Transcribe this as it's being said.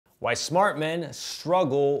Why smart men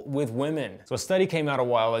struggle with women. So a study came out a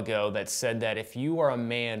while ago that said that if you are a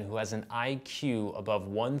man who has an IQ above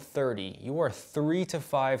 130, you are 3 to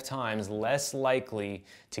 5 times less likely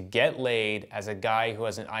to get laid as a guy who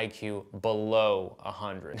has an IQ below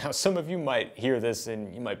 100. Now, some of you might hear this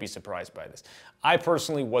and you might be surprised by this. I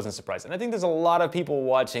personally wasn't surprised. And I think there's a lot of people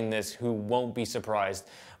watching this who won't be surprised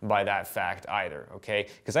by that fact either, okay?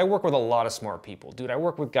 Because I work with a lot of smart people. Dude, I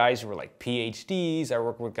work with guys who are like PhDs, I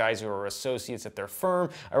work with guys who are associates at their firm,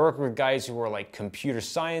 I work with guys who are like computer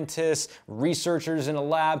scientists, researchers in a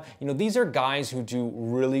lab. You know, these are guys who do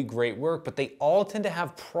really great work, but they all tend to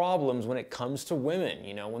have problems when it comes to women,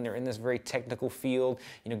 you know, when they're in this very technical field,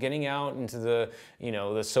 you know, getting out into the, you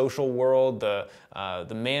know, the social world, the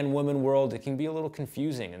man-woman world. It can be a little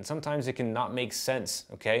confusing and sometimes it can not make sense,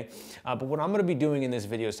 okay? But what I'm gonna be doing in this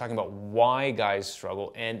video is talking about why guys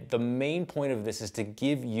struggle, and the main point of this is to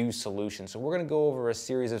give you solutions. So we're gonna go over a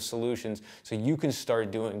series of solutions so you can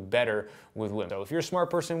start doing better with women. So if you're a smart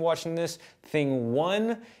person watching this, thing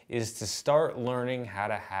one is to start learning how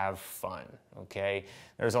to have fun, okay?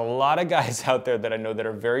 There's a lot of guys out there that I know that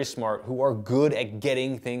are very smart who are good at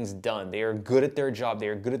getting things done. They are good at their job, they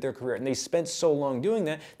are good at their career, and they spent so long doing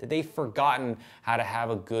that that they've forgotten how to have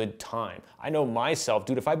a good time. I know myself,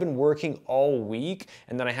 dude, if I've been working all week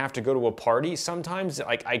and then I have to go to a party, sometimes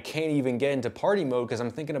like I can't even get into party mode because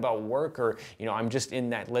I'm thinking about work, or you know, I'm just in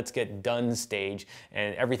that let's get done stage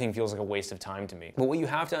and everything feels like a waste of time to me. But what you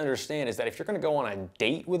have to understand is that if you're gonna go on a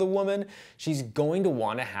date with a woman, she's going to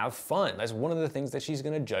want to have fun. That's one of the things that she's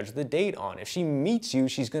going to judge the date on. If she meets you,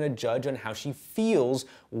 she's going to judge on how she feels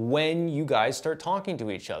when you guys start talking to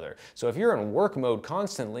each other. So if you're in work mode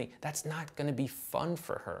constantly, that's not going to be fun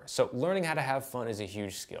for her. So learning how to have fun is a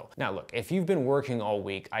huge skill. Now look, if you've been working all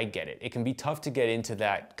week, I get it. It can be tough to get into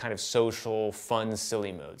that kind of social, fun,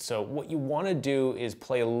 silly mode. So what you want to do is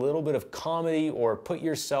play a little bit of comedy or put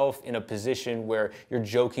yourself in a position where you're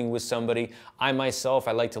joking with somebody. I myself,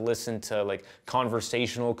 I like to listen to like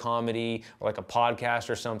conversational comedy or like a podcast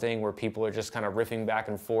or something where people are just kind of riffing back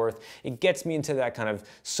and forth. It gets me into that kind of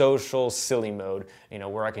social, silly mode, you know,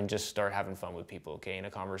 where I can just start having fun with people, okay, in a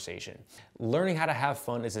conversation. Learning how to have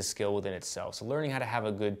fun is a skill within itself. So learning how to have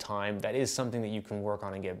a good time, that is something that you can work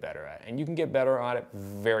on and get better at. And you can get better at it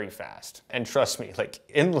very fast. And trust me, like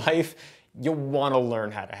in life, you'll want to learn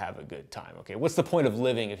how to have a good time, okay? What's the point of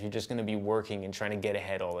living if you're just going to be working and trying to get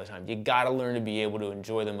ahead all the time? You got to learn to be able to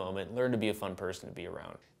enjoy the moment, learn to be a fun person to be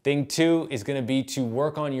around. Thing two is going to be to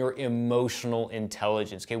work on your emotional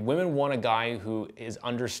intelligence, okay? Women want a guy who is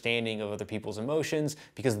understanding of other people's emotions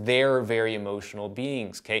because they're very emotional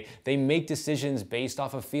beings, okay? They make decisions based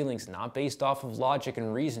off of feelings, not based off of logic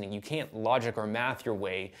and reasoning. You can't logic or math your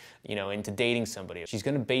way, you know, into dating somebody. She's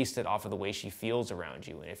going to base it off of the way she feels around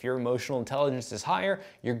you. And if your emotional intelligence is higher,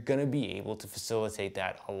 you're going to be able to facilitate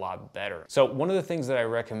that a lot better. So one of the things that I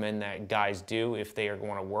recommend that guys do if they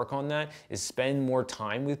want to work on that is spend more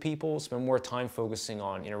time with people, spend more time focusing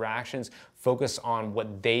on interactions, focus on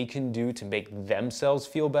what they can do to make themselves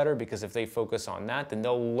feel better, because if they focus on that, then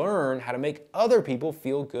they'll learn how to make other people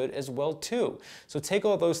feel good as well too. So take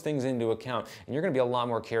all those things into account and you're gonna be a lot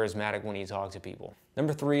more charismatic when you talk to people.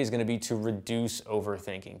 Number three is gonna be to reduce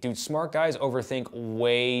overthinking. Dude, smart guys overthink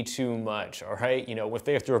way too much, all right? You know, if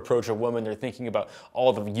they have to approach a woman, they're thinking about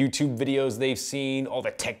all the YouTube videos they've seen, all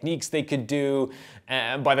the techniques they could do,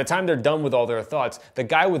 and by the time they're done with all their thoughts, the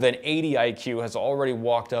guy with an 80 IQ has already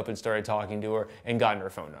walked up and started talking to her and gotten her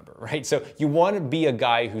phone number, right? So you want to be a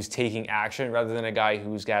guy who's taking action rather than a guy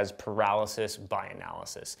who has paralysis by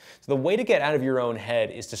analysis. So the way to get out of your own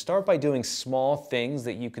head is to start by doing small things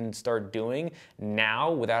that you can start doing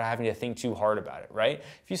now without having to think too hard about it, right?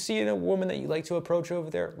 If you see a woman that you like to approach over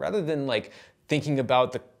there, rather than like thinking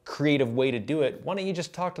about the creative way to do it, why don't you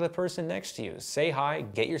just talk to the person next to you? Say hi,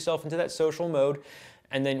 get yourself into that social mode,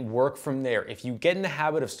 and then work from there. If you get in the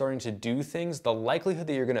habit of starting to do things, the likelihood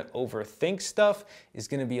that you're gonna overthink stuff is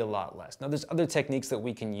gonna be a lot less. Now there's other techniques that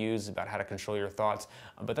we can use about how to control your thoughts,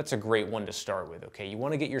 but that's a great one to start with, okay? You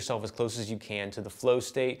wanna get yourself as close as you can to the flow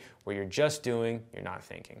state where you're just doing, you're not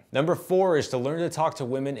thinking. Number four is to learn to talk to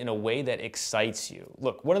women in a way that excites you.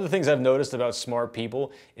 Look, one of the things I've noticed about smart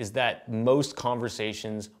people is that most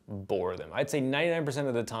conversations bore them. I'd say 99%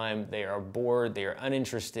 of the time they are bored, they are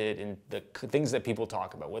uninterested in the things that people talk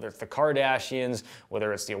talk about, whether it's the Kardashians,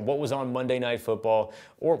 whether it's what was on Monday Night Football,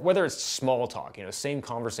 or whether it's small talk, same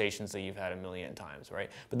conversations that you've had a million times, right?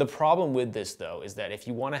 But the problem with this, though, is that if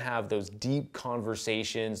you want to have those deep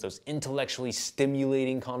conversations, those intellectually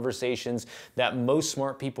stimulating conversations that most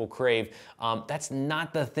smart people crave, that's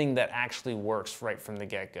not the thing that actually works right from the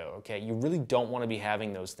get-go, okay? You really don't want to be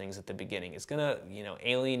having those things at the beginning. It's gonna,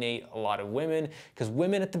 alienate a lot of women, because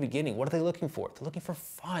women at the beginning, what are they looking for? They're looking for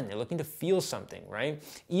fun. They're looking to feel something, right?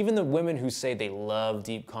 Even the women who say they love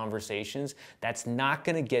deep conversations, that's not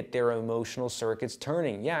gonna get their emotional circuits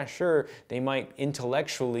turning. Yeah, sure, they might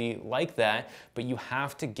intellectually like that, but you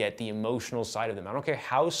have to get the emotional side of them. I don't care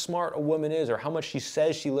how smart a woman is or how much she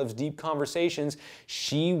says she loves deep conversations,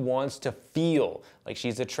 she wants to feel like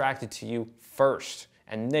she's attracted to you first.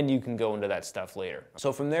 And then you can go into that stuff later.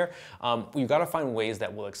 So from there, you've got to find ways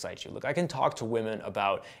that will excite you. Look, I can talk to women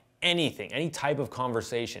about anything, any type of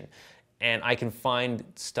conversation, and I can find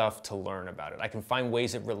stuff to learn about it. I can find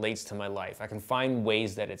ways it relates to my life. I can find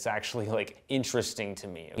ways that it's actually interesting to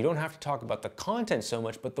me. You don't have to talk about the content so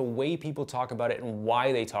much, but the way people talk about it and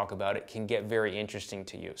why they talk about it can get very interesting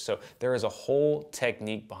to you. So there is a whole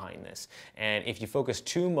technique behind this. And if you focus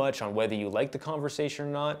too much on whether you like the conversation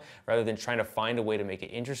or not, rather than trying to find a way to make it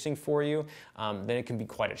interesting for you, then it can be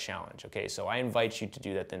quite a challenge, okay? So I invite you to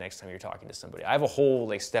do that the next time you're talking to somebody. I have a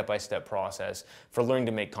whole step-by-step process for learning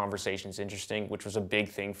to make conversations interesting, which was a big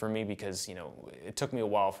thing for me because, it took me a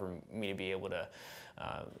while for me to be able to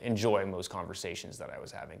enjoy most conversations that I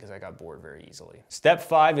was having because I got bored very easily. Step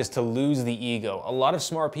 5 is to lose the ego. A lot of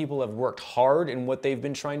smart people have worked hard in what they've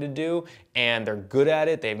been trying to do, and they're good at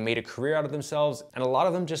it. They've made a career out of themselves, and a lot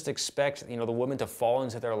of them just expect, the woman to fall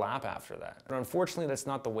into their lap after that. But unfortunately, that's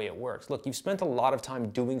not the way it works. Look, you've spent a lot of time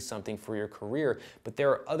doing something for your career, but there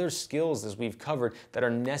are other skills, as we've covered, that are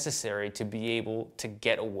necessary to be able to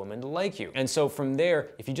get a woman to like you. And so from there,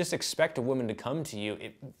 if you just expect a woman to come to you,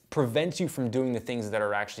 it prevents you from doing the things that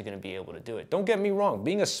are actually going to be able to do it. Don't get me wrong,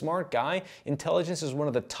 being a smart guy, intelligence is one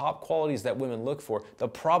of the top qualities that women look for. The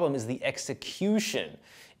problem is the execution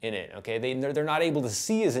in it, okay? They're not able to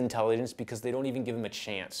see his intelligence because they don't even give him a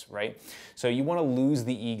chance, right? So you want to lose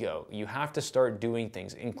the ego. You have to start doing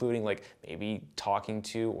things, including maybe talking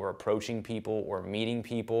to or approaching people or meeting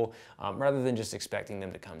people, rather than just expecting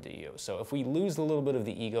them to come to you. So if we lose a little bit of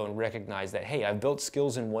the ego and recognize that, hey, I've built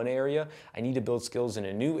skills in one area, I need to build skills in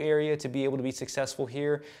a new area to be able to be successful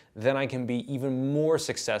here, then I can be even more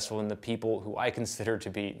successful in the people who I consider to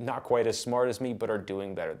be not quite as smart as me, but are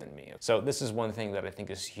doing better than me. So this is one thing that I think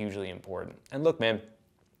is hugely important. And look, man,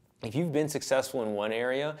 if you've been successful in one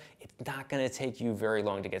area, it's not going to take you very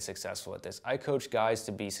long to get successful at this. I coach guys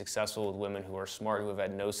to be successful with women who are smart, who have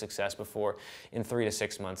had no success before, in 3 to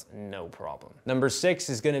 6 months, no problem. Number 6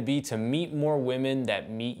 is going to be to meet more women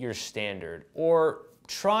that meet your standard, or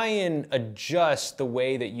try and adjust the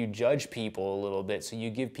way that you judge people a little bit so you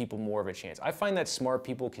give people more of a chance. I find that smart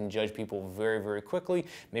people can judge people very, very quickly.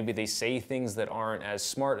 Maybe they say things that aren't as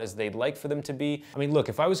smart as they'd like for them to be. I mean, look,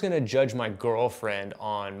 if I was gonna judge my girlfriend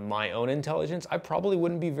on my own intelligence, I probably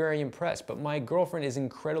wouldn't be very impressed, but my girlfriend is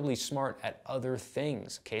incredibly smart at other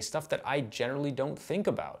things, okay? Stuff that I generally don't think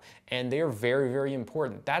about, and they are very, very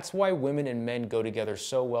important. That's why women and men go together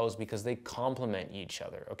so well, is because they complement each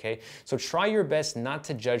other, okay? So try your best not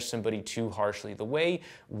to judge somebody too harshly. The way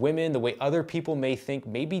women, the way other people may think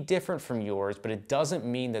may be different from yours, but it doesn't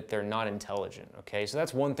mean that they're not intelligent, okay? So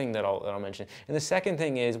that's one thing that I'll mention. And the second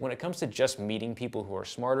thing is, when it comes to just meeting people who are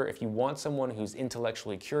smarter, if you want someone who's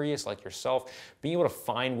intellectually curious like yourself, being able to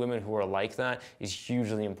find women who are like that is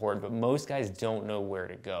hugely important, but most guys don't know where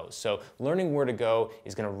to go. So learning where to go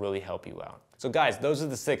is gonna really help you out. So guys, those are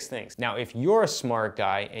the 6 things. Now, if you're a smart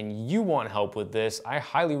guy and you want help with this, I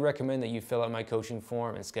highly recommend that you fill out my coaching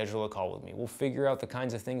form and schedule a call with me. We'll figure out the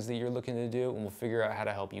kinds of things that you're looking to do, and we'll figure out how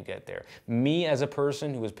to help you get there. Me, as a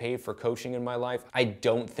person who was paid for coaching in my life, I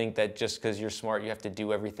don't think that just because you're smart, you have to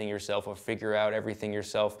do everything yourself or figure out everything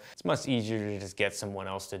yourself. It's much easier to just get someone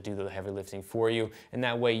else to do the heavy lifting for you, and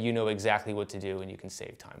that way you know exactly what to do and you can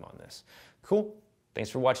save time on this. Cool?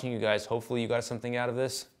 Thanks for watching, you guys. Hopefully you got something out of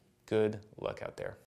this. Good luck out there.